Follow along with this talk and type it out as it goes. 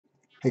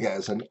Hey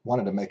guys, I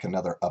wanted to make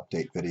another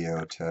update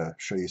video to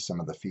show you some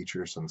of the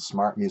features in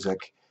SmartMusic,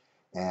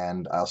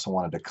 and I also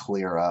wanted to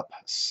clear up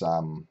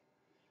some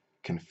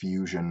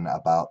confusion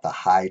about the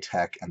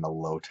high-tech and the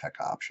low-tech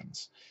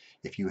options.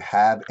 If you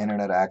have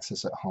internet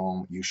access at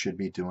home, you should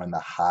be doing the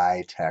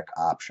high-tech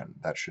option.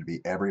 That should be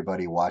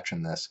everybody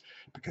watching this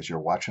because you're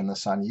watching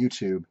this on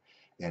YouTube,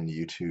 and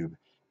YouTube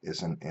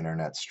is an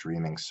internet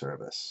streaming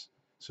service.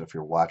 So if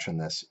you're watching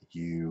this,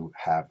 you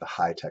have the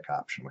high-tech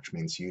option, which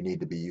means you need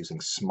to be using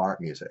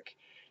SmartMusic.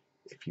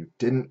 If you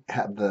didn't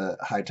have the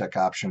high-tech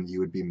option,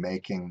 you would be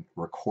making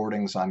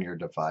recordings on your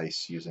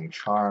device using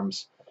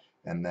charms,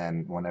 and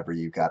then whenever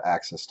you got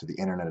access to the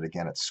internet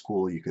again at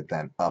school, you could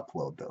then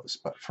upload those.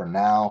 But for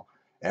now,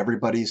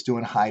 everybody's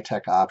doing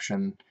high-tech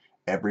option.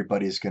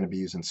 Everybody's going to be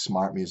using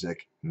SmartMusic.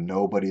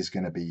 Nobody's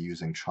going to be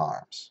using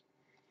charms.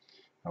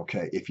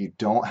 Okay, if you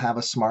don't have a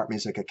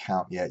SmartMusic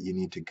account yet, you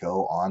need to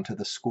go onto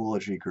the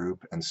Schoology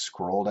group and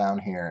scroll down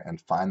here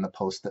and find the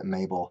post that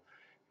Mabel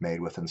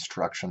made with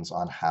instructions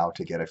on how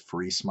to get a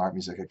free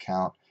SmartMusic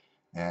account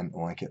and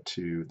link it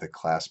to the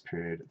class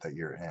period that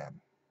you're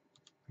in.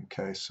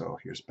 Okay, so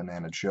here's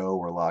Banana Joe.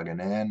 We're logging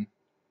in.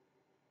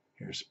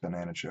 Here's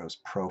Banana Joe's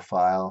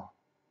profile.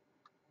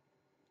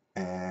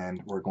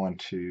 And we're going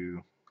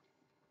to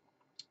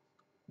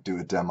do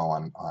a demo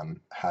on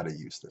how to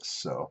use this.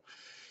 So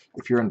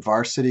if you're in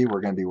varsity,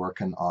 we're going to be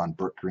working on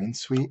Brook Green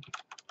Suite.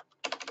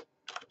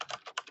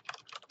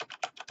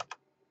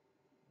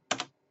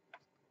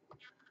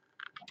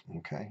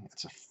 Okay,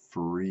 it's a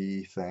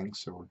free thing,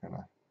 so we're going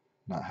to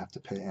not have to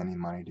pay any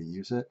money to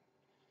use it.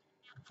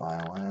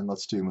 Violin,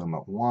 let's do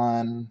movement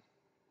 1,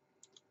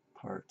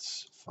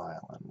 parts,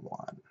 violin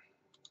 1.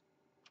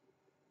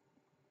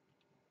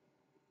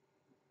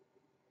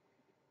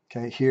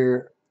 Okay,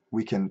 here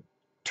we can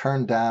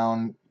turn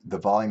down the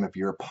volume of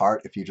your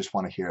part if you just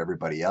want to hear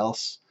everybody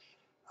else.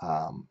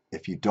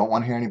 If you don't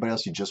want to hear anybody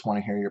else, you just want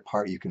to hear your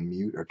part, you can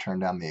mute or turn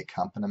down the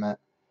accompaniment.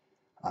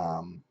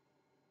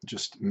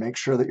 Just make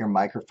sure that your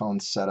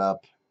microphone's set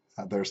up.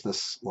 There's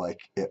this,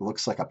 it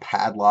looks like a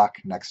padlock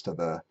next to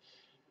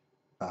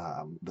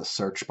the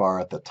search bar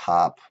at the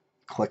top.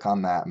 Click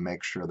on that and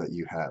make sure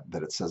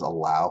that it says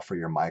allow for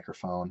your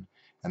microphone.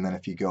 And then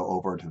if you go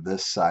over to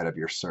this side of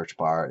your search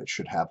bar, it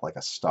should have like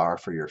a star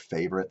for your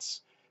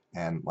favorites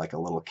and like a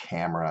little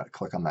camera.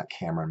 Click on that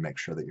camera and make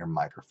sure that your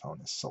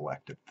microphone is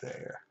selected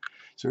there.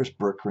 So here's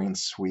Brook Green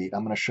Suite.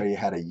 I'm going to show you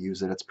how to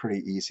use it. It's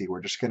pretty easy.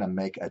 We're just going to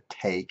make a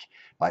take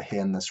by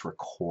hitting this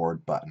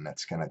record button.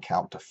 It's going to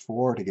count to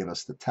 4 to give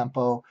us the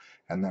tempo,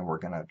 and then we're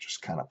going to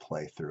just kind of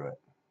play through it.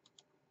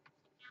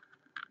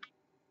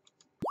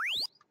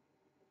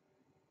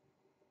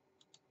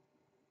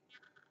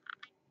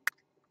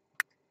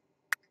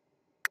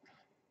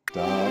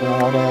 Da,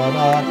 da, da,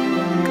 da,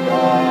 da,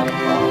 da,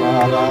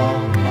 da, da,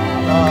 da,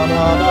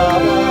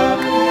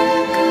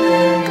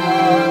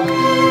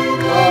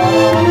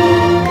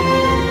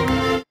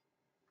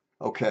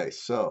 Okay,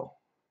 so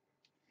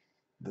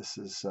this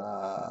is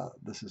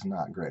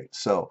not great.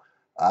 So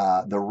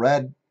the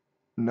red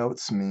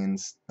notes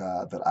means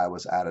that I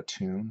was out of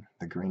tune.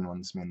 The green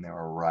ones mean they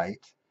were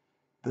right.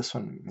 This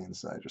one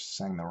means I just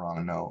sang the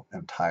wrong note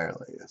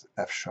entirely. It's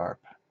F sharp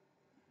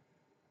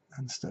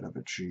instead of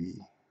a G.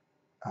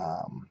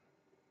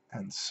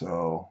 And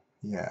so,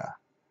 yeah.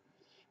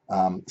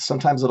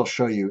 Sometimes it'll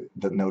show you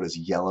the note is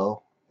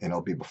yellow, and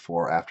it'll be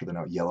before or after the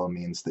note. Yellow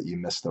means that you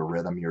missed the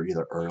rhythm. You're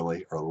either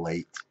early or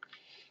late.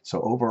 So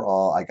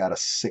overall, I got a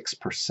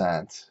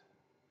 6%,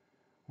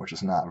 which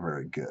is not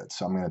very good.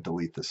 So I'm going to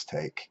delete this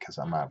take because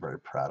I'm not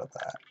very proud of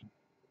that.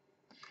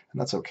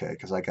 And that's okay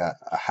because I got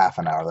a half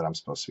an hour that I'm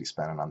supposed to be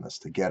spending on this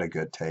to get a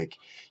good take.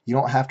 You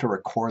don't have to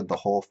record the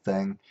whole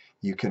thing.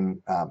 You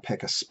can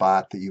pick a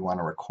spot that you want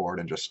to record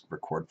and just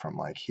record from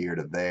like here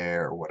to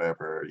there or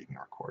whatever. You can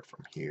record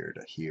from here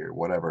to here,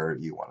 whatever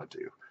you want to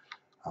do.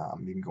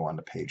 You can go on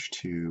to page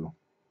 2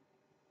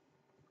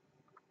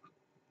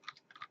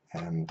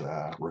 and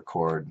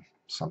record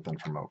something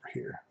from over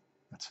here.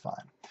 That's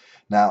fine.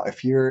 Now,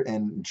 if you're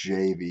in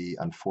JV,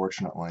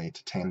 unfortunately,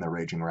 To Tame the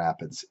Raging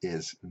Rapids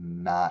is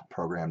not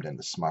programmed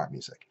into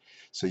SmartMusic.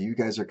 So you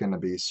guys are going to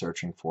be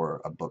searching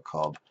for a book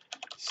called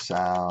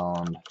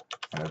Sound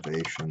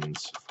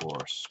Innovations for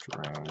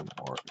String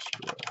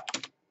Orchestra.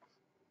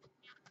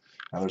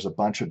 Now, there's a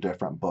bunch of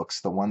different books.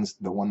 The one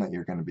that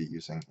you're going to be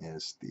using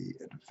is the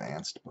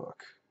advanced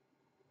book.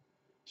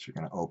 So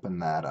you're going to open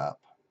that up,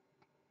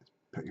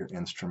 put your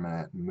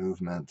instrument,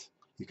 movement.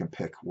 You can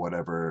pick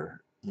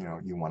whatever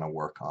you want to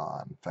work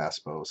on,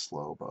 fast bow,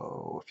 slow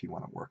bow, if you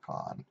want to work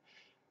on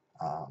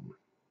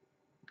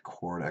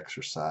chord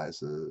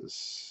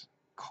exercises,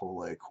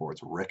 colle chords,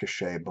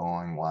 ricochet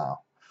bowing, wow.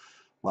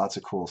 Lots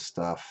of cool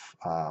stuff.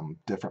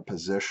 Different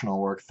positional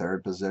work,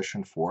 3rd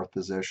position, 4th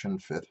position,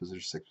 5th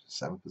position,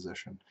 6th, 7th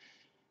position,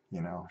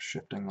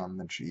 shifting on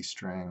the G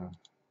string.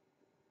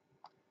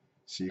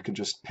 So you can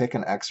just pick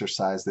an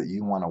exercise that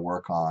you want to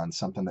work on,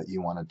 something that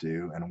you want to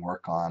do, and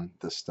work on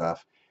this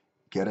stuff.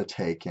 Get a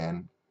take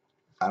in.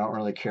 I don't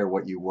really care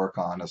what you work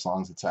on as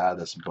long as it's out of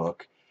this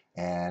book,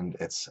 and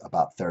it's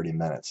about 30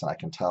 minutes, and I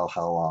can tell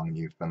how long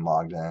you've been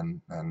logged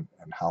in and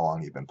how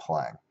long you've been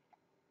playing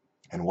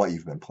and what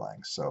you've been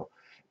playing. So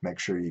make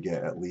sure you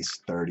get at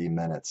least 30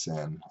 minutes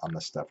in on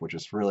this stuff, which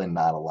is really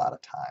not a lot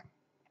of time.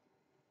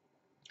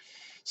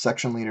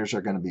 Section leaders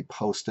are going to be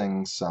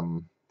posting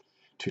some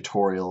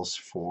tutorials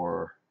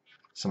for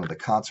some of the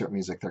concert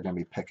music. They're going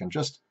to be picking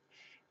just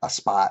a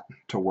spot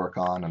to work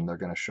on, and they're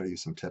going to show you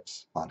some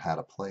tips on how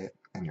to play it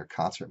in your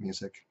concert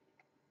music.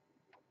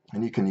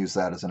 And you can use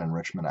that as an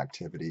enrichment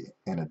activity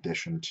in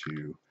addition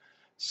to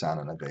Sound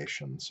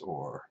Innovations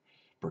or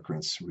Brick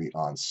Green Suite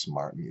on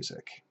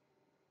SmartMusic.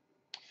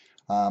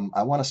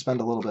 I want to spend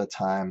a little bit of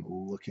time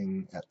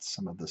looking at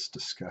some of this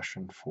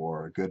discussion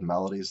for good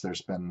melodies.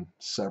 There's been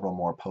several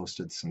more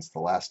posted since the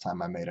last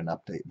time I made an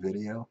update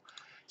video.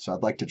 So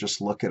I'd like to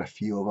just look at a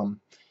few of them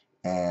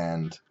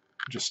and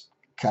just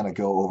kind of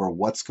go over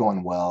what's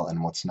going well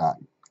and what's not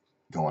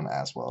going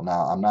as well.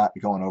 Now, I'm not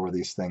going over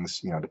these things,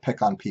 to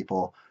pick on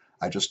people.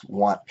 I just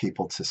want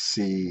people to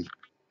see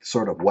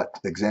sort of good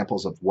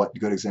examples of what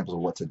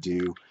to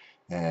do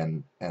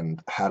and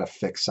how to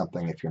fix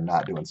something if you're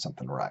not doing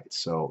something right.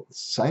 So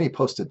Saini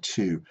posted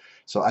 2.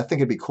 So I think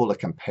it'd be cool to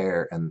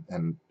compare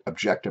and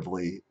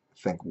objectively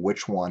think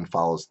which one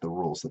follows the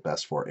rules the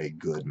best for a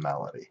good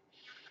melody.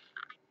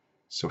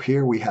 So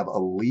here we have a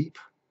leap,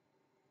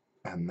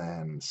 and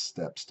then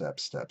step, step,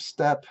 step,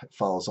 step. It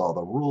follows all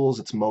the rules.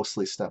 It's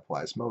mostly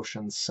stepwise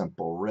motions,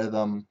 simple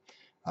rhythm.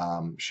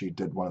 She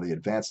did one of the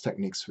advanced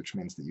techniques, which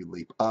means that you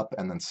leap up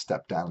and then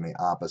step down in the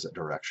opposite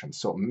direction.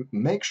 So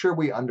make sure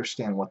we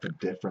understand what the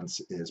difference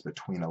is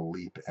between a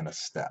leap and a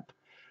step.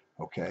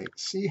 Okay,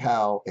 see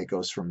how it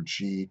goes from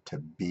G to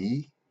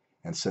B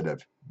instead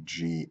of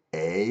G,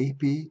 A,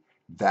 B?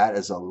 That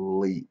is a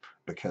leap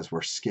because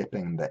we're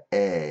skipping the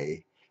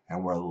A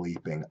and we're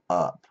leaping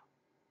up.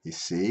 You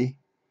see?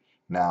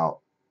 Now,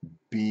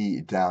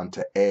 B down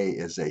to A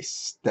is a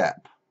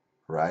step,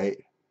 right?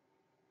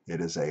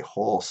 It is a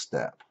whole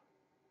step.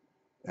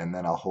 And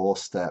then a whole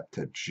step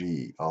to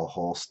G, a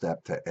whole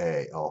step to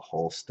A, a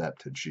whole step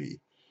to G.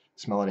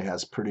 This melody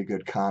has pretty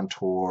good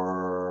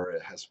contour.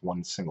 It has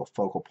one single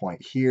focal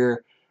point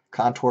here.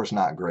 Contour's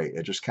not great.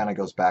 It just kind of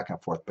goes back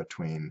and forth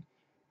between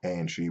A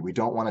and G. We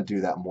don't want to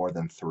do that more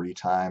than 3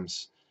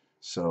 times.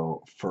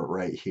 So for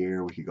right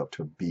here, we could go up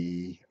to a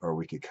B, or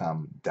we could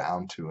come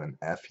down to an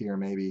F here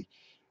maybe.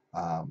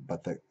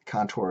 But the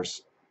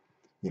contours,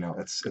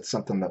 it's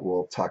something that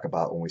we'll talk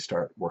about when we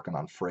start working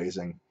on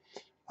phrasing.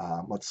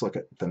 Let's look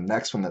at the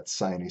next one that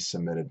Saini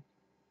submitted.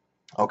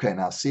 Okay,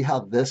 now see how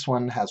this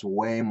one has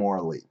way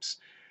more leaps.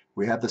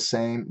 We have the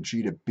same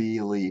G to B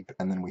leap,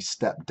 and then we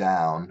step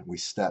down, we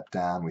step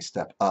down, we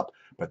step up,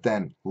 but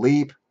then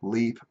leap,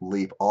 leap,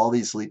 leap, all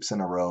these leaps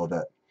in a row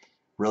that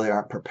really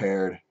aren't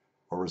prepared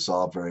or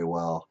resolved very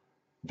well.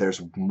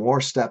 There's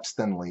more steps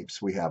than leaps.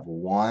 We have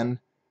 1,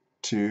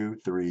 2,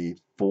 3,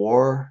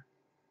 4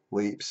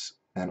 leaps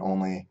and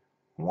only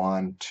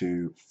 1,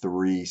 2,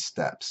 3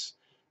 steps.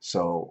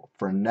 So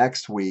for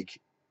next week,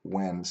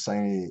 when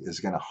Saini is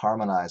going to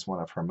harmonize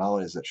one of her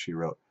melodies that she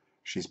wrote,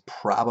 she's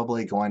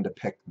probably going to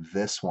pick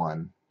this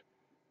one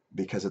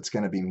because it's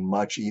going to be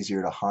much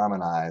easier to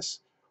harmonize.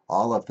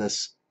 All of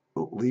this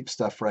leap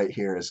stuff right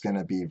here is going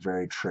to be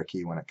very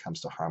tricky when it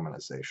comes to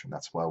harmonization.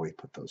 That's why we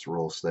put those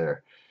rules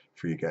there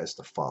for you guys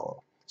to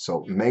follow.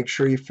 So make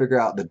sure you figure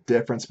out the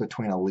difference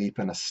between a leap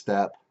and a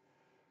step.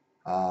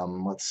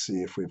 Let's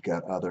see if we've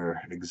got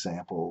other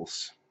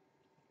examples.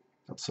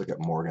 Let's look at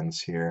Morgan's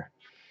here.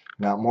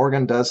 Now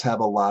Morgan does have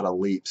a lot of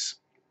leaps,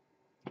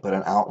 but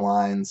it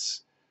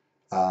outlines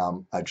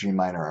a G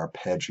minor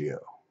arpeggio.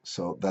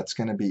 So that's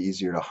going to be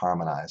easier to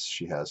harmonize.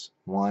 She has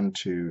 1,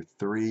 2,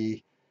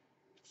 3,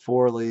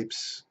 4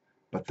 leaps,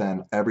 but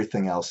then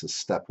everything else is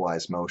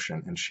stepwise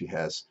motion, and she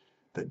has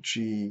the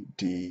G,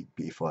 D,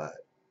 B flat,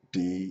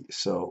 D.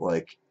 So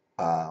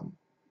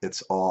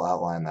it's all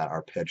outlined that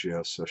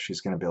arpeggio, so she's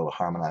going to be able to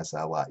harmonize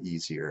that a lot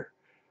easier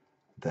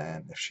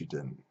than if she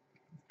didn't.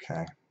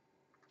 Okay,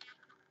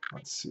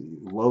 let's see.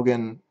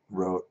 Logan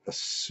wrote a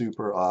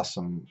super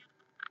awesome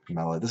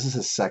melody. This is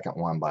his second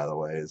one, by the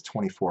way. It's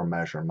 24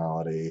 measure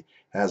melody. It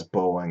has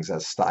bowings,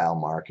 has style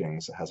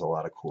markings, it has a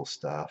lot of cool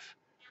stuff.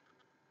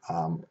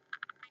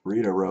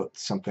 Rita wrote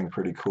something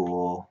pretty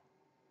cool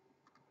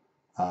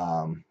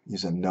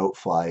using note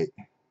flight.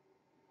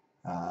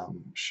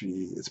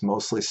 It's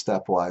mostly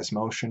stepwise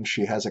motion.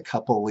 She has a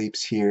couple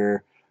leaps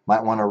here.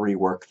 Might want to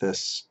rework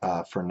this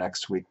for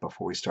next week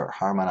before we start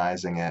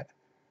harmonizing it.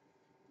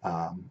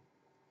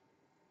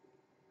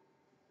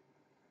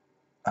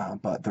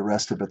 But the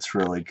rest of it's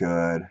really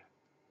good.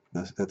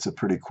 It's a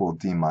pretty cool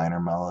D minor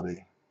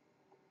melody.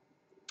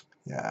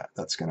 Yeah,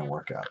 that's going to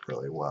work out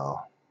really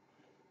well.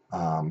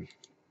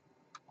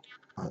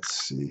 Let's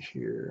see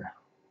here.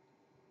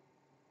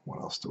 What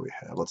else do we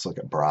have? Let's look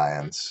at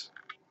Brian's.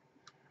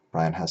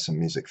 Brian has some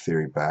music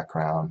theory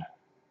background.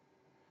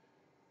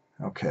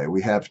 Okay,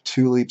 we have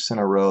 2 leaps in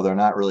a row. They're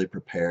not really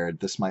prepared.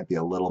 This might be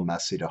a little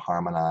messy to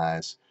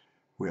harmonize.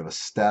 We have a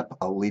step,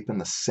 a leap in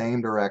the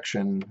same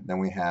direction. Then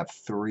we have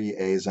 3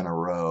 A's in a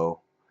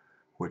row,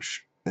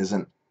 which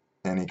isn't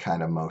any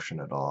kind of motion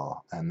at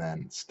all, and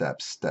then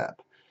step,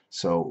 step.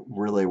 So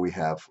really we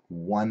have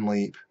 1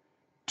 leap,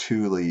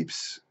 2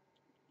 leaps,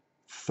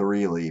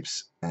 3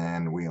 leaps,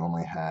 and we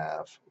only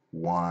have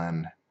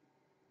 1,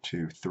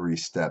 2, 3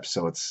 steps.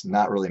 So it's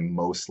not really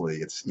mostly,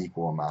 it's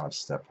equal amount of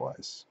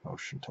stepwise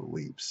motion to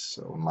leaps.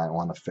 So we might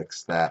want to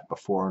fix that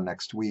before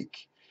next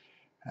week.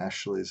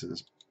 Ashley's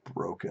is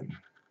broken.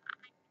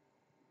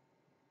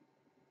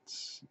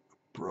 It's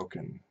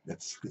broken.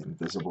 It's the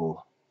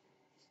invisible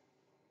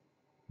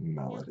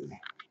melody.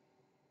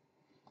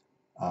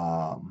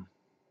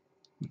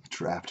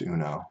 Draft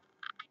Uno.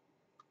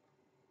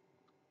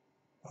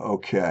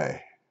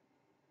 Okay.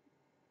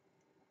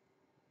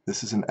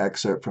 This is an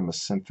excerpt from a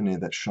symphony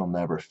that she'll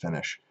never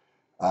finish.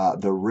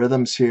 The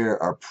rhythms here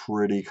are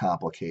pretty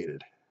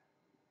complicated.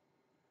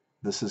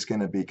 This is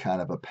going to be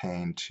kind of a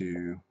pain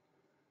to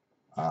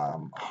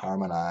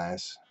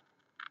harmonize.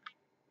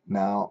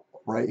 Now,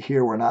 right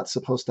here, we're not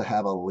supposed to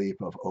have a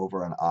leap of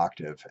over an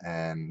octave,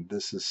 and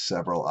this is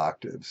several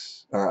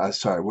octaves. Or,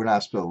 sorry, we're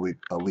not supposed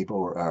to leap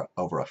over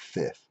a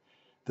fifth.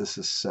 This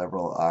is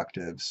several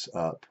octaves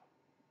up.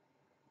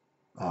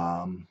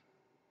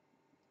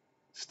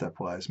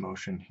 Stepwise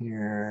motion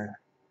here.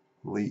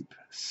 Leap,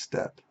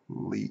 step,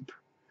 leap.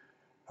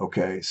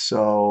 Okay,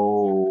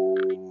 so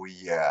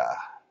yeah.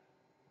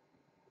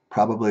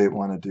 Probably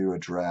want to do a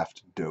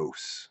draft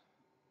dose.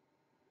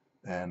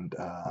 And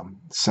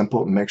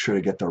simple, make sure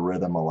to get the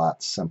rhythm a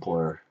lot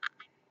simpler,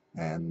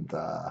 and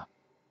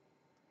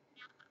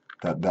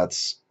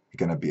that's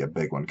going to be a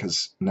big one,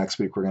 because next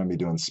week we're going to be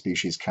doing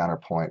species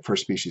counterpoint,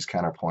 first species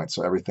counterpoint,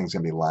 so everything's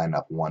going to be lined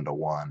up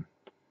 1-to-1,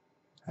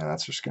 and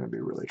that's just going to be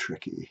really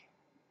tricky.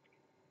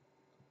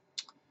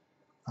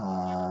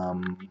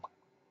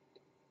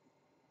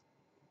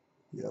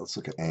 Yeah, let's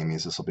look at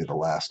Amy's. This will be the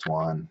last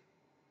one.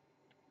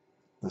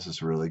 This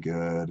is really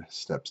good.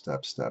 Step,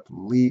 step, step,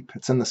 leap.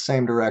 It's in the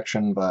same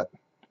direction, but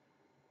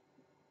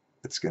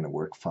it's going to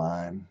work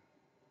fine.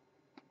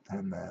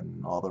 And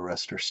then all the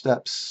rest are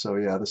steps. So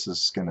yeah, this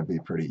is going to be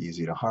pretty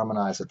easy to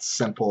harmonize. It's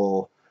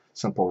simple,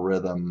 simple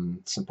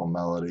rhythm, simple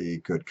melody,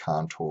 good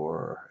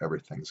contour.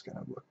 Everything's going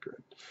to look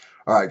good.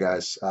 All right,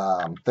 guys.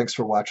 Thanks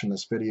for watching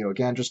this video.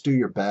 Again, just do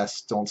your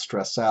best. Don't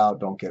stress out.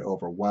 Don't get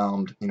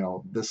overwhelmed. You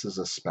know, this is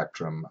a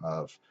spectrum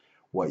of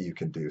what you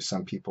can do.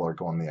 Some people are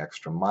going the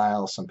extra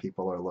mile. Some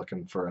people are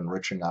looking for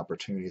enriching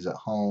opportunities at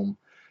home.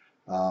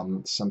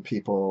 Some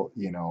people,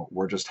 you know,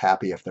 we're just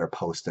happy if they're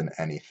posting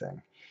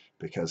anything,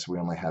 because we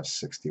only have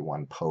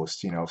 61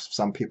 posts. You know,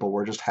 some people,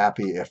 we're just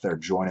happy if they're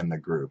joining the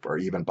group or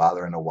even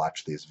bothering to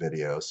watch these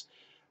videos.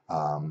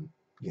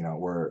 You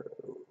know,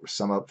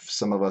 some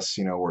of us,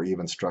 you know, we're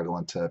even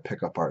struggling to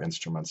pick up our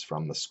instruments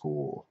from the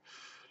school.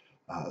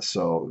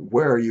 So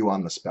where are you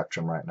on the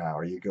spectrum right now?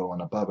 Are you going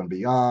above and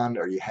beyond?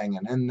 Are you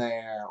hanging in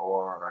there,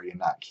 or are you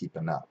not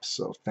keeping up?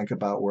 So think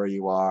about where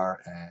you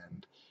are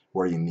and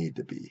where you need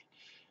to be.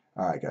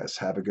 All right, guys,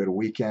 have a good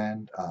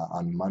weekend.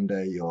 On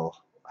Monday, you'll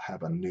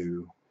have a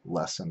new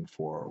lesson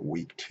for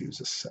week 2's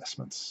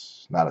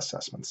assessments. Not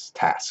assessments,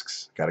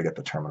 tasks. Got to get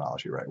the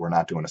terminology right. We're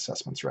not doing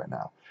assessments right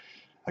now.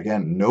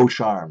 Again, no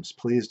charms.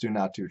 Please do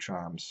not do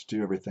charms.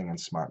 Do everything in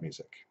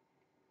SmartMusic.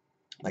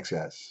 Thanks,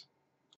 guys.